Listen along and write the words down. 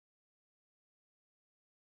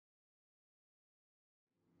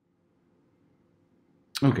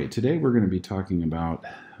Okay, today we're going to be talking about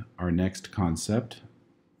our next concept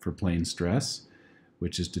for plane stress,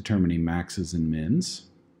 which is determining maxes and mins.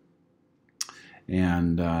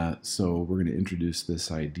 And so we're going to introduce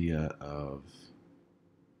this idea of,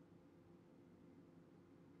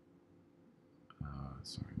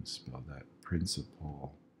 sorry, I misspelled that,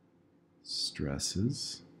 principal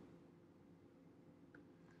stresses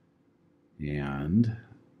and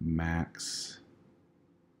max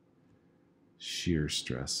shear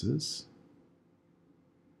stresses.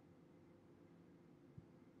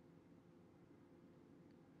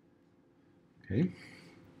 Okay.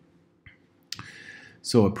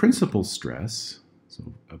 So a principal stress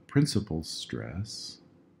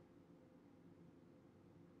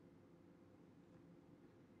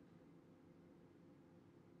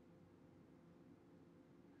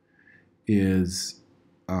is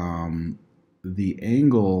the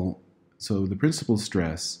angle. So the principal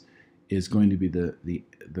stress is going to be the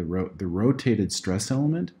rotated stress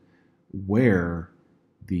element where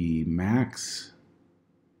the max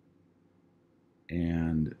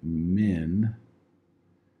and min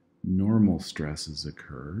normal stresses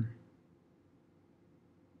occur,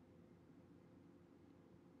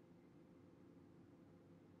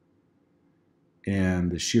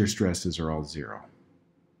 and the shear stresses are all zero.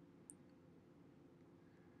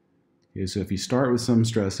 Okay, so if you start with some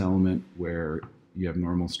stress element where you have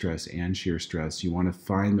normal stress and shear stress, you want to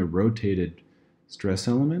find the rotated stress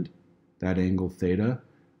element, that angle theta,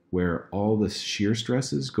 where all the shear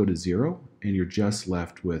stresses go to zero and you're just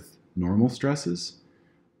left with normal stresses.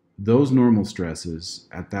 Those normal stresses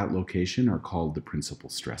at that location are called the principal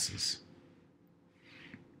stresses.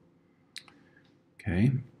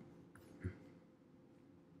 Okay.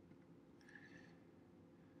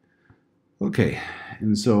 Okay,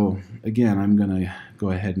 and so again, I'm going to go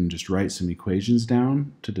ahead and just write some equations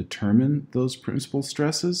down to determine those principal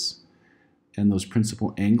stresses and those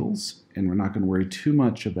principal angles, and we're not going to worry too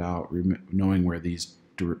much about knowing where these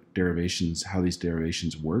derivations, how these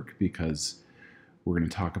derivations work, because we're going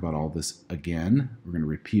to talk about all this again. We're going to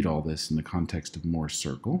repeat all this in the context of Moore's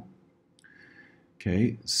circle.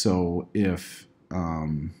 Okay, so if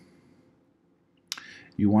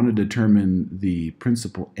you want to determine the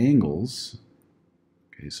principal angles,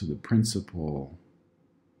 okay, so the principal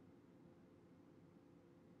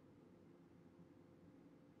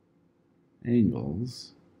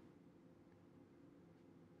angles,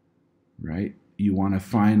 right? You want to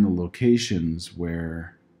find the locations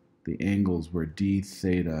where the angles where d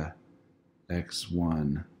theta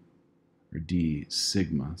x1, or d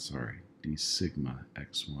sigma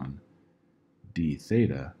x1, d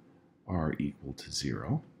theta are equal to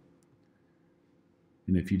 0.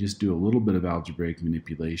 And if you just do a little bit of algebraic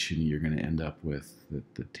manipulation, you're going to end up with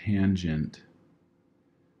that the tangent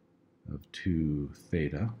of 2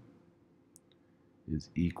 theta is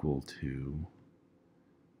equal to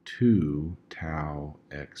 2 tau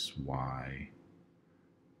xy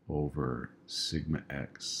over sigma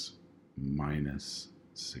x minus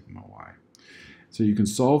sigma y. So you can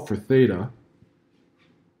solve for theta,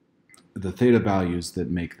 the theta values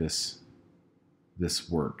that make this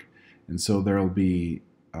work. And so there'll be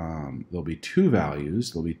two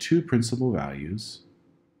values, there'll be two principal values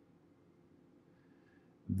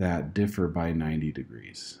that differ by 90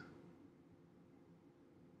 degrees.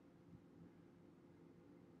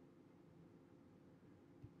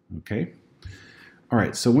 Okay? All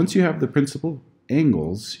right, so once you have the principal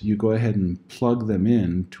angles, you go ahead and plug them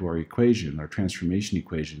in to our equation, our transformation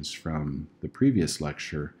equations from the previous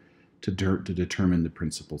lecture to determine the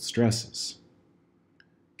principal stresses.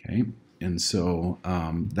 Okay, and so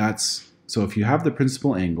so if you have the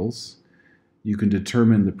principal angles, you can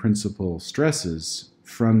determine the principal stresses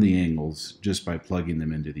from the angles just by plugging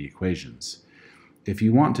them into the equations. If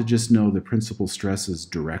you want to just know the principal stresses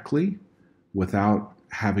directly without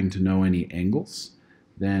having to know any angles,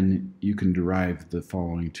 then you can derive the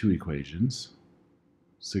following two equations.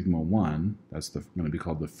 Sigma 1, that's going to be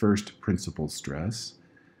called the first principal stress,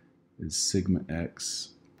 is sigma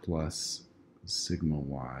x plus sigma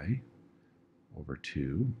y over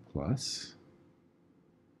 2 plus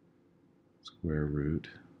square root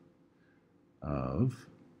of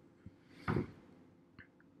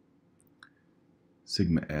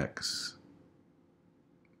sigma x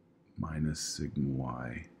minus sigma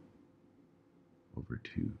y over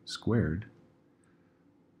 2 squared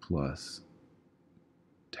plus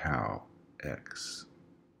tau x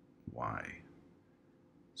y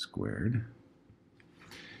squared.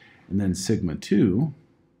 And then sigma 2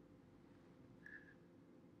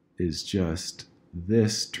 is just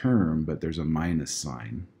this term, but there's a minus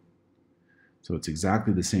sign. So it's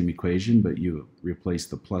exactly the same equation, but you replace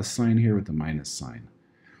the plus sign here with the minus sign.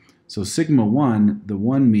 So sigma 1, the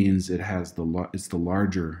 1 means it's the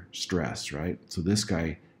larger stress, right? So this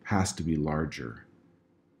guy has to be larger.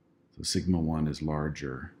 So sigma 1 is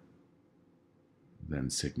larger than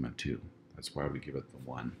sigma 2. That's why we give it the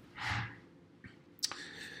 1.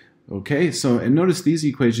 Okay, so and notice these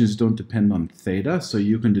equations don't depend on theta, so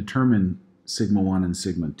you can determine sigma 1 and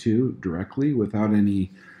sigma 2 directly without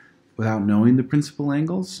knowing the principal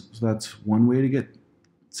angles. So that's one way to get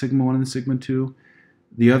sigma 1 and sigma 2.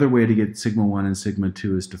 The other way to get sigma 1 and sigma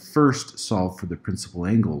 2 is to first solve for the principal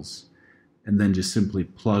angles and then just simply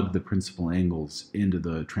plug the principal angles into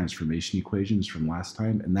the transformation equations from last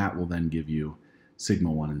time, and that will then give you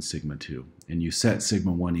sigma 1 and sigma 2. And you set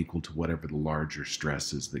sigma 1 equal to whatever the larger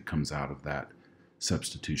stress is that comes out of that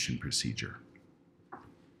substitution procedure.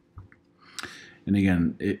 And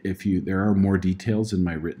again, there are more details in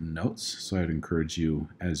my written notes, so I'd encourage you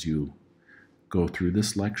as you go through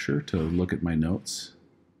this lecture to look at my notes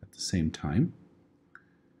at the same time.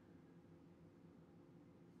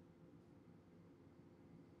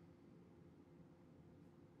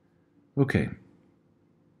 Okay.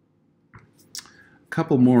 A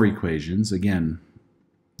couple more equations. Again,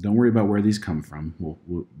 don't worry about where these come from.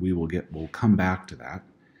 We'll come back to that.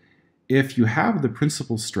 If you have the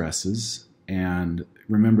principal stresses, and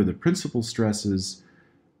remember the principal stresses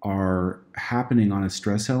are happening on a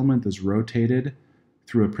stress element that's rotated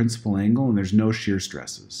through a principal angle and there's no shear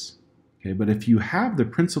stresses. Okay, but if you have the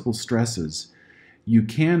principal stresses, you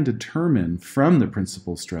can determine from the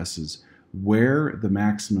principal stresses where the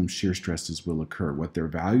maximum shear stresses will occur, what their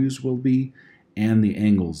values will be, and the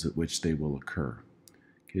angles at which they will occur.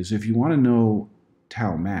 Okay, so if you want to know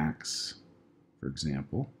tau max, for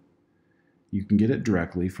example, you can get it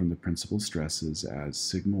directly from the principal stresses as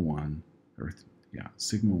sigma 1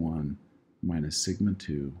 minus sigma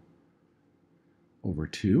 2 over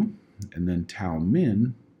 2, and then tau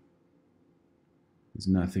min is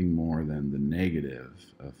nothing more than the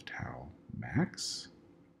negative of tau max.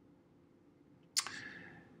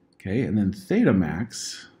 Okay, and then theta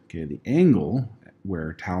max, okay, the angle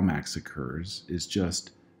where tau max occurs is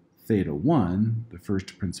just theta 1, the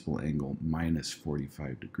first principal angle, minus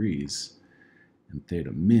 45 degrees, and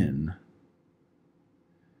theta min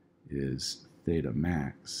is theta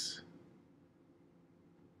max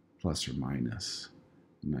plus or minus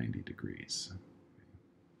 90 degrees.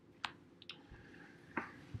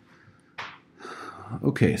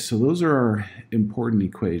 Okay, so those are our important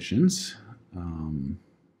equations.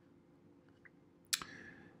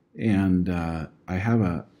 I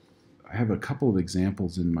have a couple of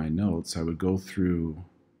examples in my notes. I would go through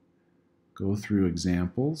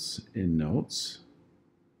examples in notes.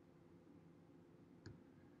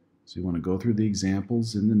 So you want to go through the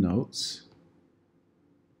examples in the notes.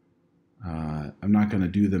 I'm not going to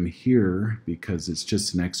do them here because it's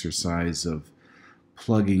just an exercise of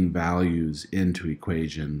plugging values into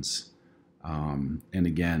equations. And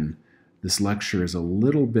again, this lecture is a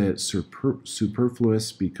little bit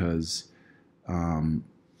superfluous because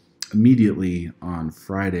immediately on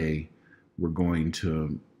Friday we're going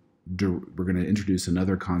to introduce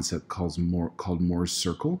another concept called Moore's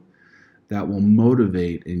circle that will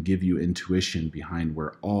motivate and give you intuition behind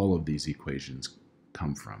where all of these equations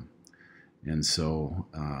come from. And so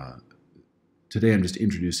today I'm just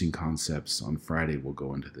introducing concepts. On Friday we'll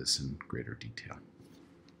go into this in greater detail.